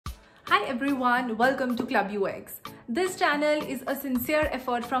Hi everyone, welcome to Club UX. This channel is a sincere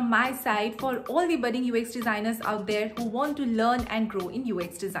effort from my side for all the budding UX designers out there who want to learn and grow in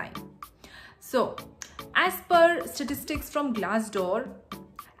UX design. So, as per statistics from Glassdoor,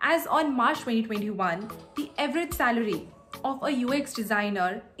 as on March 2021, the average salary of a UX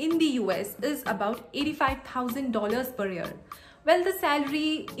designer in the US is about $85,000 per year. Well, the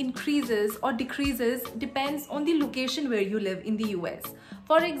salary increases or decreases depends on the location where you live in the US.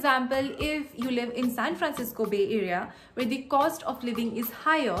 For example, if you live in San Francisco Bay Area, where the cost of living is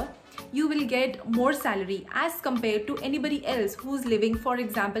higher, you will get more salary as compared to anybody else who's living, for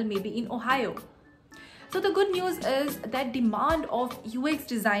example, maybe in Ohio. So the good news is that demand of UX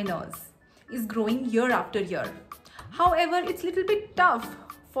designers is growing year after year. However, it's a little bit tough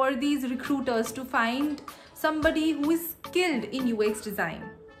for these recruiters to find somebody who is skilled in UX design.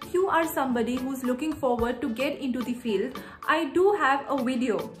 If you are somebody who's looking forward to get into the field, I do have a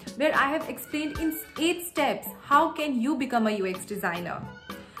video where I have explained in 8 steps how can you become a UX designer.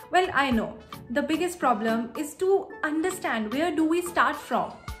 Well, I know the biggest problem is to understand where do we start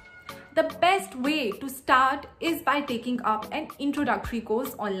from. The best way to start is by taking up an introductory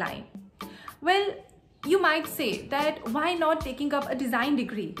course online. Well, you might say that why not taking up a design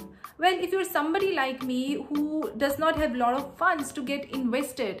degree? Well, if you're somebody like me who does not have a lot of funds to get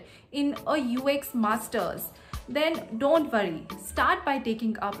invested in a UX master's, then don't worry. Start by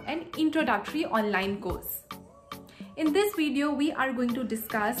taking up an introductory online course. In this video, we are going to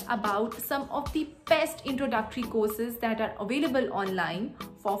discuss about some of the best introductory courses that are available online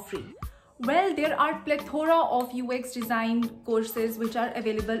for free. Well, there are plethora of UX design courses which are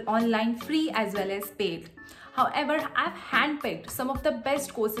available online free as well as paid. However, I've handpicked some of the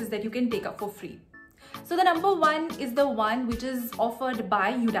best courses that you can take up for free. So the number one is the one which is offered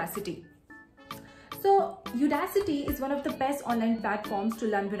by Udacity. So Udacity is one of the best online platforms to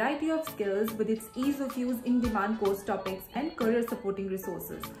learn variety of skills with its ease of use, in-demand course topics and career supporting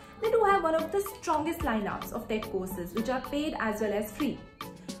resources. They do have one of the strongest lineups of tech courses which are paid as well as free.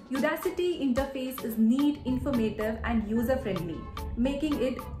 Udacity interface is neat, informative and user-friendly, making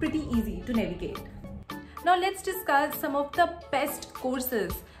it pretty easy to navigate. Now let's discuss some of the best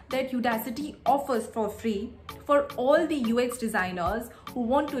courses that Udacity offers for free for all the UX designers who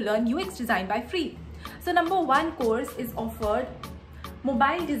want to learn UX design by free. So number one course is offered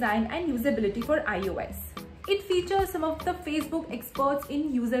Mobile Design and Usability for iOS. It features some of the Facebook experts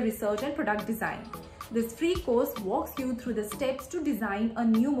in user research and product design. This free course walks you through the steps to design a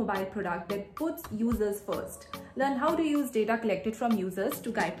new mobile product that puts users first. Learn how to use data collected from users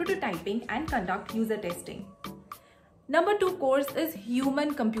to guide prototyping and conduct user testing. Number two course is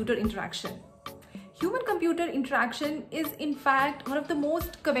Human-Computer Interaction. Human-computer interaction is in fact one of the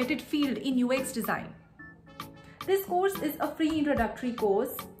most coveted field in UX design. This course is a free introductory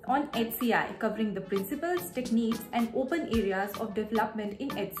course on HCI covering the principles, techniques and open areas of development in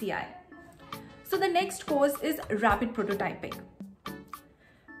HCI. So the next course is Rapid Prototyping.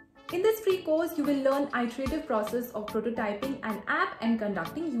 In this free course, you will learn iterative process of prototyping an app and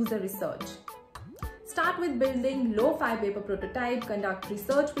conducting user research. Start with building low-fi paper prototype, conduct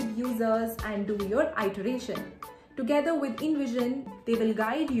research with users and do your iteration. Together with InVision, they will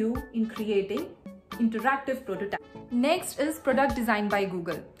guide you in creating interactive prototype. Next is Product Design by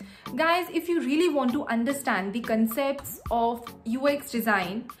Google. Guys, if you really want to understand the concepts of UX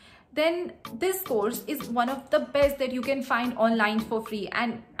design, then this course is one of the best that you can find online for free.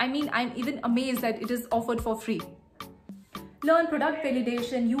 And I mean, I'm even amazed that it is offered for free. Learn product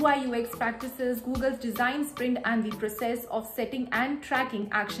validation, UI UX practices, Google's design sprint and the process of setting and tracking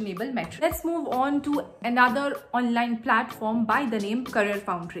actionable metrics. Let's move on to another online platform by the name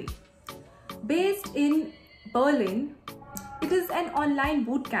CareerFoundry. Based in Berlin, it is an online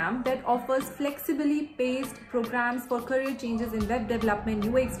bootcamp that offers flexibly paced programs for career changes in web development,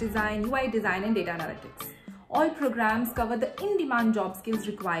 UX design, UI design and data analytics. All programs cover the in-demand job skills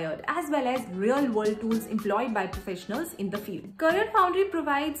required as well as real-world tools employed by professionals in the field. CareerFoundry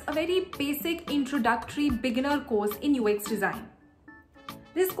provides a very basic introductory beginner course in UX design.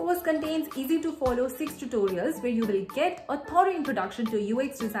 This course contains easy-to-follow 6 tutorials where you will get a thorough introduction to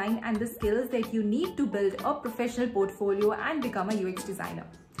UX design and the skills that you need to build a professional portfolio and become a UX designer.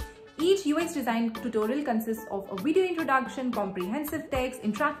 Each UX design tutorial consists of a video introduction, comprehensive text,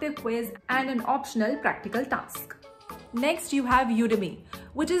 interactive quiz, and an optional practical task. Next, you have Udemy,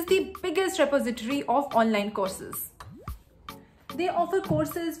 which is the biggest repository of online courses. They offer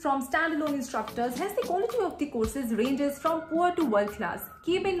courses from standalone instructors, hence the quality of the courses ranges from poor to world class.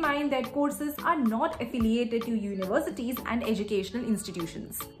 Keep in mind that courses are not affiliated to universities and educational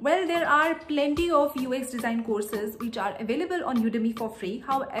institutions. Well, there are plenty of UX design courses which are available on Udemy for free.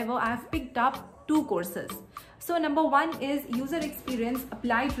 However, I have picked up 2 courses. So number 1 is User Experience,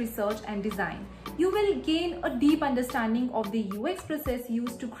 Applied Research and Design. You will gain a deep understanding of the UX process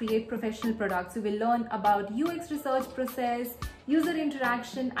used to create professional products. You will learn about UX research process, user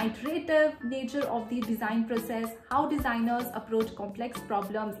interaction, iterative nature of the design process, how designers approach complex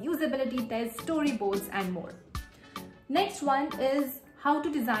problems, usability tests, storyboards and more. Next one is how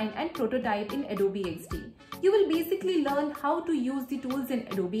to design and prototype in Adobe XD. You will basically learn how to use the tools in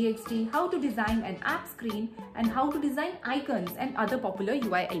Adobe XD, how to design an app screen and how to design icons and other popular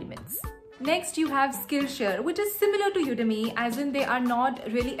UI elements. Next, you have Skillshare, which is similar to Udemy, as in they are not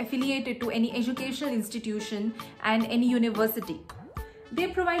really affiliated to any educational institution and any university. They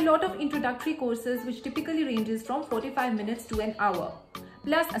provide a lot of introductory courses which typically ranges from 45 minutes to an hour,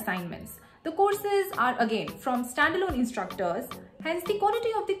 plus assignments. The courses are again from standalone instructors, hence the quality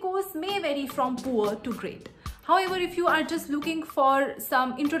of the course may vary from poor to great. However, if you are just looking for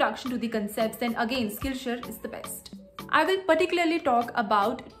some introduction to the concepts, then again Skillshare is the best. I will particularly talk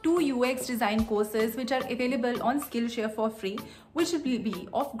about 2 UX design courses which are available on Skillshare for free, which will be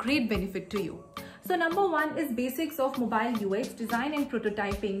of great benefit to you. So number 1 is Basics of Mobile UX Design and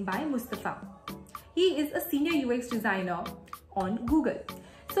Prototyping by Mustafa. He is a senior UX designer on Google.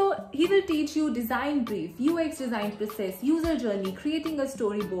 So he will teach you design brief, UX design process, user journey, creating a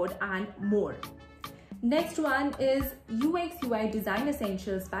storyboard and more. Next one is UX UI Design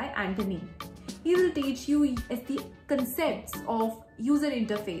Essentials by Anthony. He will teach you the concepts of user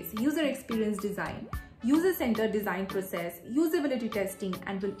interface, user experience design, user-centered design process, usability testing,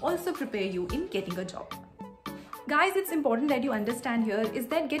 and will also prepare you in getting a job. Guys, it's important that you understand here is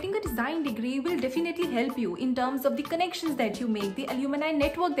that getting a design degree will definitely help you in terms of the connections that you make, the alumni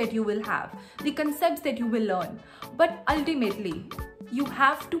network that you will have, the concepts that you will learn. But ultimately, you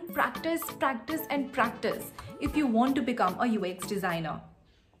have to practice if you want to become a UX designer.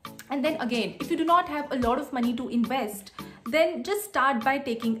 And then again, if you do not have a lot of money to invest, then just start by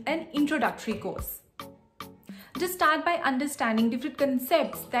taking an introductory course. Just start by understanding different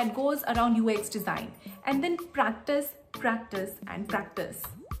concepts that goes around UX design and then practice.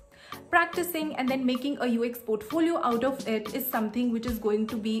 Practicing and then making a UX portfolio out of it is something which is going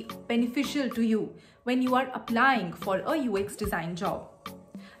to be beneficial to you when you are applying for a UX design job.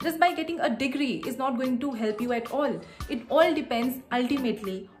 Just by getting a degree is not going to help you at all. It all depends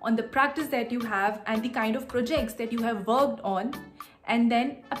ultimately on the practice that you have and the kind of projects that you have worked on and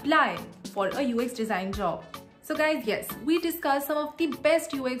then apply for a UX design job. So guys, yes, we discussed some of the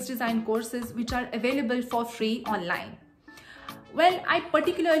best UX design courses which are available for free online. Well, I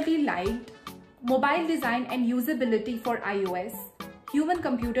particularly liked Mobile Design and Usability for iOS,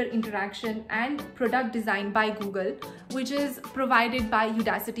 Human-Computer Interaction and Product Design by Google, which is provided by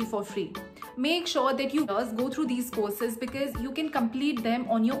Udacity for free. Make sure that you go through these courses because you can complete them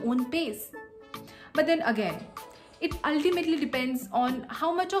on your own pace. But then again, it ultimately depends on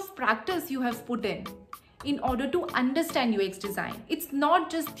how much of practice you have put in order to understand UX design. It's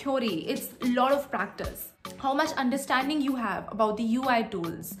not just theory, it's a lot of practice. How much understanding you have about the UI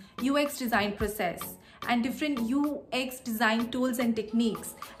tools, UX design process, and different UX design tools and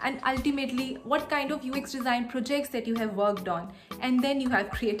techniques, and ultimately what kind of UX design projects that you have worked on, and then you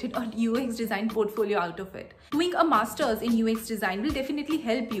have created a UX design portfolio out of it. Doing a master's in UX design will definitely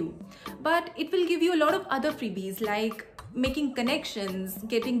help you, but it will give you a lot of other freebies like making connections,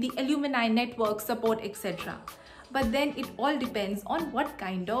 getting the alumni network support, etc. But then it all depends on what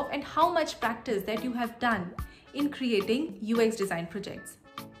kind of and how much practice that you have done in creating UX design projects.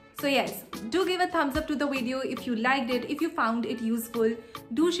 So yes, do give a thumbs up to the video if you liked it, if you found it useful.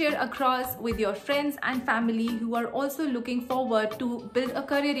 Do share across with your friends and family who are also looking forward to build a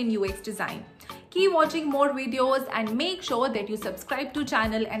career in UX design. Keep watching more videos and make sure that you subscribe to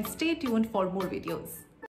channel and stay tuned for more videos.